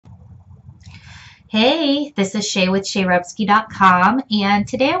Hey, this is Shay with Jordan-Hrobsky.com, and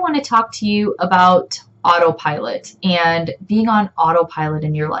today I want to talk to you about autopilot and being on autopilot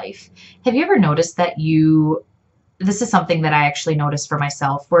in your life. Have you ever noticed that this is something that I actually noticed for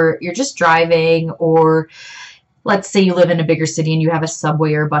myself, where you're just driving, or let's say you live in a bigger city and you have a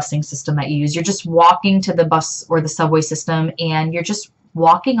subway or busing system that you use. You're just walking to the bus or the subway system and you're just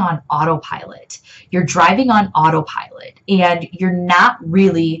walking on autopilot. You're driving on autopilot and you're not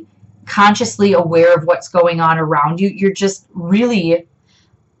really consciously aware of what's going on around you. You're just really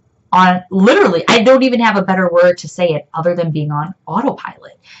on, literally, I don't even have a better word to say it other than being on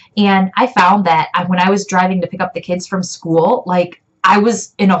autopilot. And I found that when I was driving to pick up the kids from school, like I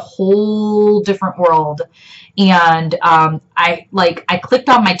was in a whole different world. And I clicked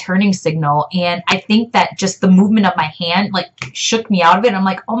on my turning signal, and I think that just the movement of my hand like shook me out of it. And I'm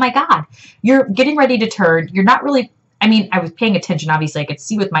like, oh my God, you're getting ready to turn. You're not really, I was paying attention, obviously I could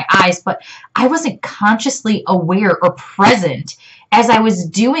see with my eyes, but I wasn't consciously aware or present as I was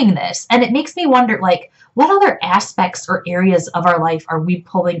doing this. And it makes me wonder, like, what other aspects or areas of our life are we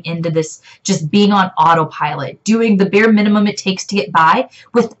pulling into this just being on autopilot, doing the bare minimum it takes to get by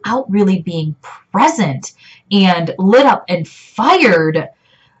without really being present and lit up and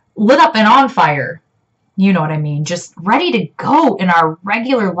on fire. You know what I mean? Just ready to go in our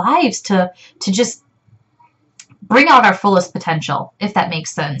regular lives to just bring out our fullest potential, if that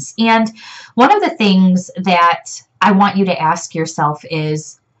makes sense. And one of the things that I want you to ask yourself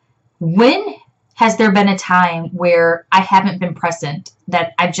is, when has there been a time where I haven't been present,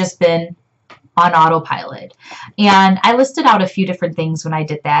 that I've just been on autopilot? And I listed out a few different things when I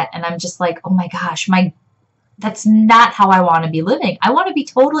did that, and I'm just like, oh my gosh, that's not how I want to be living. I want to be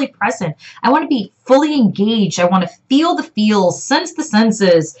totally present. I want to be fully engaged. I want to feel the feels, sense the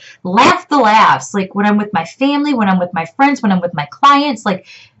senses, laugh the laughs. Like when I'm with my family, when I'm with my friends, when I'm with my clients, like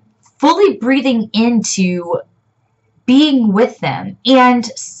fully breathing into being with them. And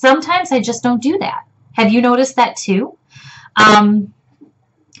sometimes I just don't do that. Have you noticed that too? One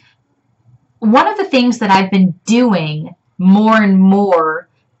of the things that I've been doing more and more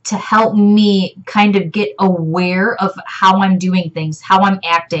to help me kind of get aware of how I'm doing things, how I'm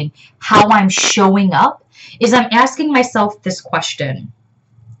acting, how I'm showing up, is I'm asking myself this question: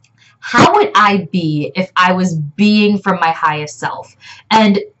 how would I be if I was being from my highest self?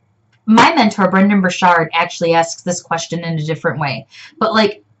 And my mentor, Brendon Burchard, actually asks this question in a different way. But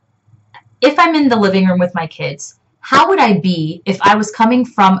like, if I'm in the living room with my kids, how would I be if I was coming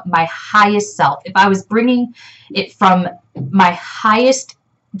from my highest self? If I was bringing it from my highest,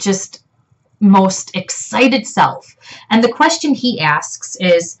 just most excited self? And the question he asks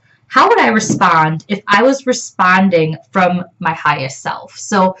is, how would I respond if I was responding from my highest self?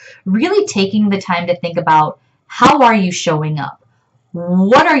 So really taking the time to think about, how are you showing up?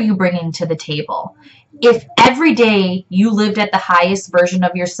 What are you bringing to the table? If every day you lived at the highest version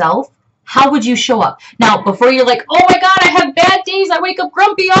of yourself, how would you show up? Now, before you're like, oh my God, I have bad days, I wake up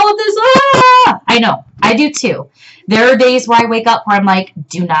grumpy, all of this, I know, I do too. There are days where I wake up where I'm like,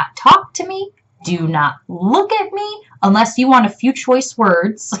 do not talk to me, do not look at me, unless you want a few choice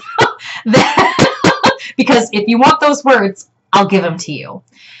words. Because if you want those words, I'll give them to you.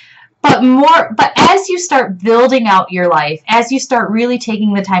 But as you start building out your life, as you start really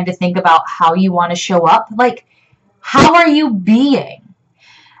taking the time to think about how you want to show up, like, how are you being?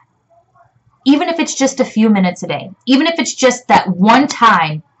 Even if it's just a few minutes a day, even if it's just that one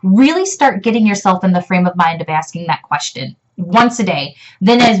time, really start getting yourself in the frame of mind of asking that question once a day.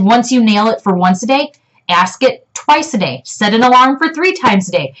 Then once you nail it for once a day, ask it twice a day. Set an alarm for 3 times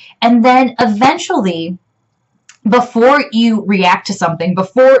a day. And then eventually, before you react to something,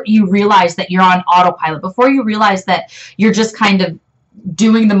 before you realize that you're on autopilot, before you realize that you're just kind of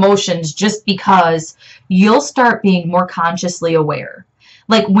doing the motions just because, you'll start being more consciously aware.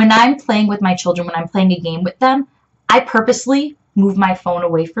 Like when I'm playing with my children, when I'm playing a game with them, I purposely move my phone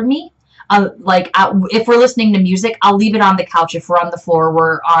away from me. If we're listening to music, I'll leave it on the couch. If we're on the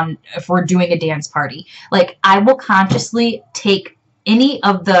floor, if we're doing a dance party, like I will consciously take any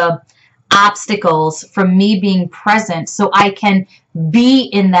of the obstacles from me being present so I can be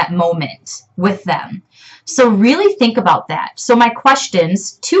in that moment with them. So really think about that. So my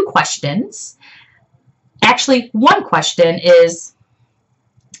questions, 2 questions, actually one question is,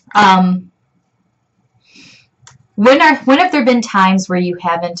 when have there been times where you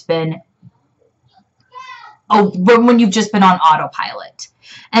haven't been, when you've just been on autopilot?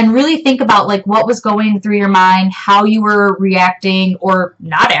 And really think about like what was going through your mind, how you were reacting or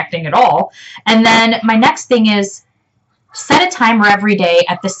not acting at all. And then my next thing is, set a timer every day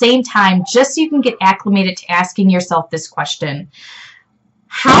at the same time, just so you can get acclimated to asking yourself this question: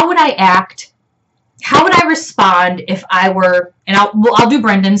 how would I act how would I respond if I were, and I'll do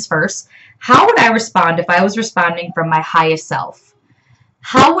Brendon's first. How would I respond if I was responding from my highest self?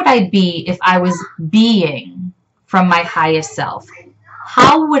 How would I be if I was being from my highest self?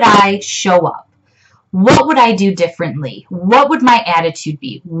 How would I show up? What would I do differently? What would my attitude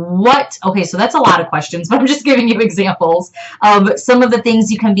be? Okay, so that's a lot of questions, but I'm just giving you examples of some of the things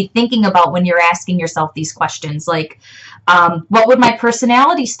you can be thinking about when you're asking yourself these questions. Like, what would my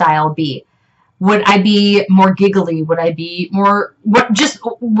personality style be? Would I be more giggly? Would I be more,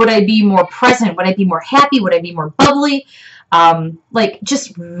 would I be more present? Would I be more happy? Would I be more bubbly? Like,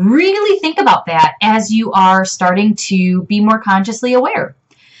 just really think about that as you are starting to be more consciously aware.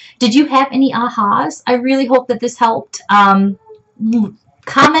 Did you have any ahas? I really hope that this helped. Comment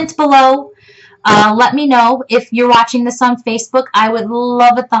below. Let me know if you're watching this on Facebook. I would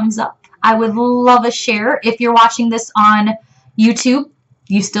love a thumbs up. I would love a share. If you're watching this on YouTube,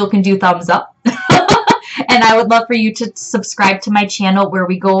 you still can do thumbs up. And I would love for you to subscribe to my channel where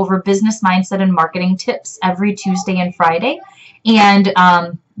we go over business mindset and marketing tips every Tuesday and Friday. And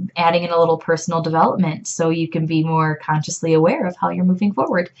adding in a little personal development so you can be more consciously aware of how you're moving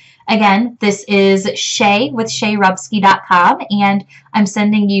forward. Again, this is Shay with Jordan-Hrobsky.com, and I'm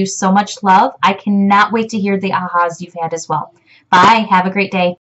sending you so much love. I cannot wait to hear the ahas you've had as well. Bye. Have a great day.